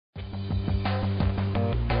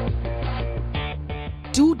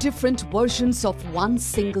Two different versions of one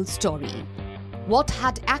single story. What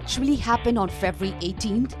had actually happened on February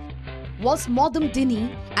 18th? Was Modam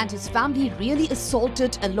Dini and his family really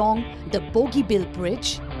assaulted along the Bogibeel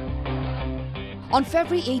Bridge? On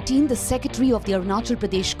February 18, the secretary of the Arunachal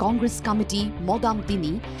Pradesh Congress Committee, Modam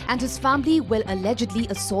Dini, and his family were allegedly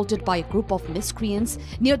assaulted by a group of miscreants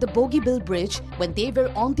near the Bogibeel Bridge when they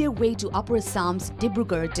were on their way to Upper Assam's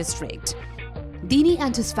Dibrugarh district. Dini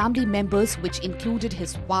and his family members, which included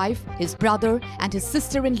his wife, his brother and his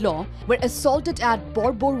sister-in-law, were assaulted at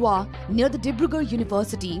Borborua near the Dibrugarh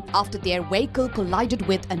University after their vehicle collided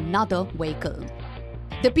with another vehicle.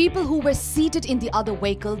 The people who were seated in the other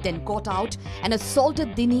vehicle then got out and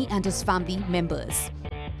assaulted Dini and his family members.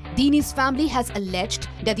 Dini's family has alleged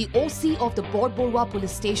that the OC of the Borborua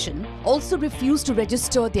police station also refused to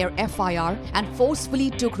register their FIR and forcefully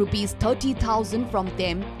took Rs 30,000 from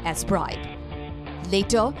them as bribe.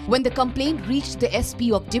 Later, when the complaint reached the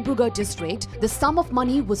SP of Dibrugarh district, the sum of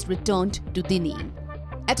money was returned to Dini.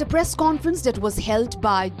 At a press conference that was held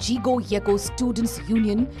by Jigo Yego Students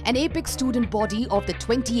Union, an apex student body of the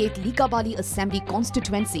 28th Likabali Assembly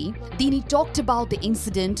constituency, Dini talked about the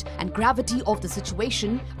incident and gravity of the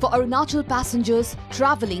situation for Arunachal passengers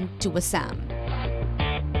travelling to Assam.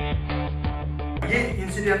 This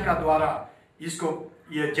incident का द्वारा इसको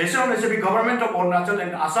ये जैसे होने से भी government of Arunachal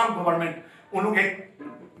and Assam government उन लोग एक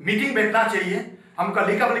मीटिंग बैठना चाहिए हमका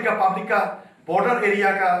लिकाबली का पब्लिक का बॉर्डर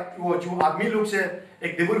एरिया का वो जो आदमी लोग से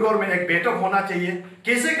एक डिब्रूगढ़ में एक बैठक होना चाहिए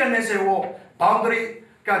कैसे करने से वो बाउंड्री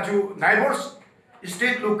का जो नाइबर्स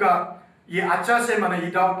स्टेट लोग का ये अच्छा से माने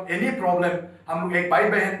विदाउट एनी प्रॉब्लम हम लोग एक भाई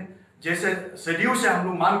बहन जैसे शेड्यूल से हम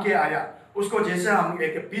लोग मान के आया उसको जैसे हम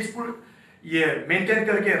एक पीसफुल ये मेंटेन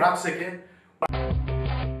करके रख सके.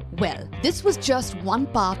 Well, this was just one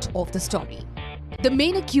part of the story. The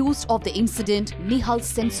main accused of the incident, Nihal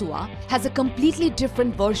Sensua, has a completely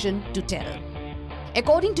different version to tell.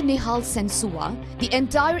 According to Nihal Sensua, the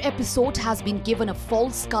entire episode has been given a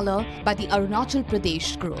false color by the Arunachal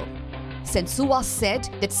Pradesh group. Sensua said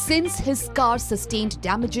that since his car sustained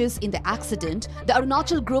damages in the accident, the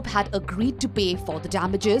Arunachal group had agreed to pay for the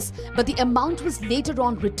damages, but the amount was later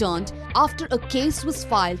on returned after a case was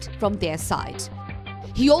filed from their side.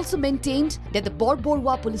 He also maintained that the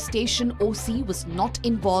Borborua police station OC was not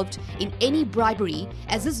involved in any bribery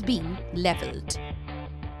as is being levelled.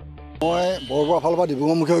 Borborua falba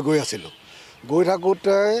Dibrugarh mukhe goi asilo. Goi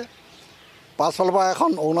thakote pas falba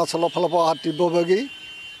ekhon Arunachal falba Tibobagi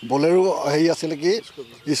Bolero hei asile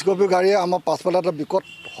ki Scorpio gari amar pas fala ta bikot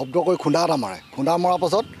hobdo koi khunda mara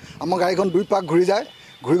pasot amar gari khon dui pak ghuri jay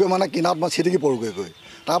ghuri goi mane kinat ma chitiki porugoi goi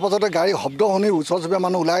tar pasote gari hobdo honi usor sobe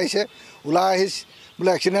manu ulai ahise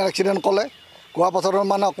बोले accident कले कोआ पाছৰ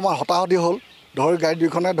মানে অকমান হতাহতি হল ধৰি গাড়ী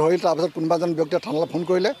দুইখনে ধৰি তাৰ পাছত কোনবাজন ব্যক্তিয়ে থানালৈ ফোন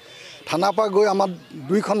কৰিলে থানাৰ পৰা গৈ আমাক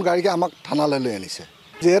দুইখন গাড়ীকে আমাক থানালৈ লৈ আনিছে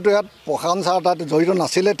যেহেতু ইয়াত প্ৰশাসন ছাৰ তাত জড়িত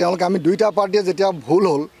নাছিলে তেওঁলোকে আমি দুইটা পাৰ্টিয়ে যেতিয়া ভুল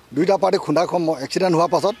হল দুইটা পাৰ্টি খুন্দাখম এক্সিডেন্ট হোৱাৰ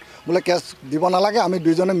পাছত বোলে কেছ দিব নালাগে আমি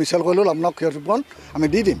দুইজনে মিছল কৰিলো আপোনাক ক্ষতিপূৰণ আমি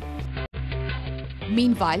দি দিম.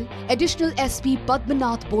 Meanwhile, additional SP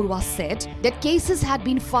Padmanath Borua said that cases had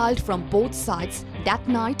been filed from both sides that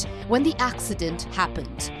night when the accident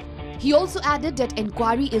happened. He also added that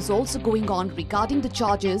inquiry is also going on regarding the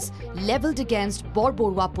charges levelled against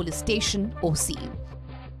Borborua police station OC.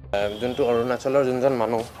 Juntu Arunachalor junjon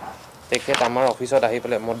manu teket amar office ot ahi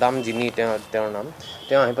pele Modam Dini ter naam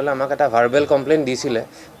te ahi pele amak eta verbal complaint disile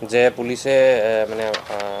je police mane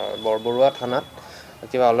Borborua thanat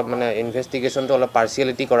কিবা অলপ মানে ইনভেস্টিগেশনটো অলপ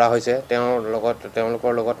partiality কৰা হৈছে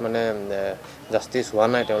তেওঁলোকৰ লগত মানে justice হোৱা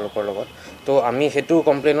নাই তেওঁলোকৰ লগত তো আমি হেতু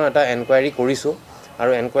কমপ্লেইনৰ এটা এনকুৱাৰী কৰিছো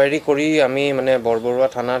আৰু এনকুৱাৰী কৰি আমি মানে বৰবৰুৱা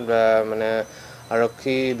থানাত মানে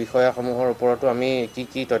আৰক্ষী বিষয়াসমূহৰ ওপৰতো আমি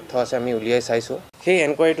কি তথ্য আছে আমি উলিয়াই চাইছো সেই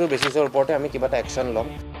এনকুৱাৰীটোৰ বেচিছৰ ওপৰতে আমি কিবা এটা অ্যাকশন লম.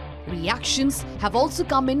 Reactions have also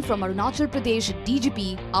come in from Arunachal Pradesh DGP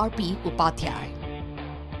RP Upadhyay.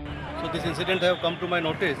 So this incident have come to my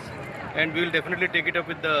notice. And we will definitely take it up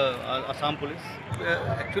with the Assam police.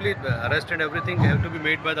 Actually, the arrest and everything have to be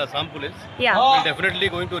made by the Assam police. Yeah. We're definitely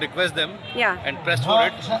going to request them and press for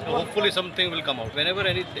it. So hopefully something will come out. Whenever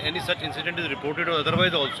any such incident is reported or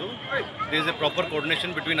otherwise also, there is a proper coordination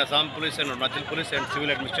between Assam police and Arunachal police and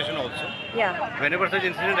civil administration also. Yeah. Whenever such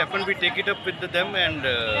incident happens, we take it up with them and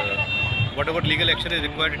whatever legal action is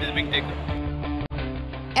required, it is being taken.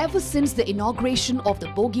 Ever since the inauguration of the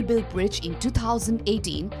Bogibeel Bridge in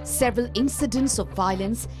 2018, several incidents of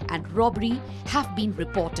violence and robbery have been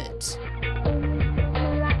reported.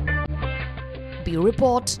 Bureau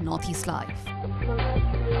Report, Northeast Live.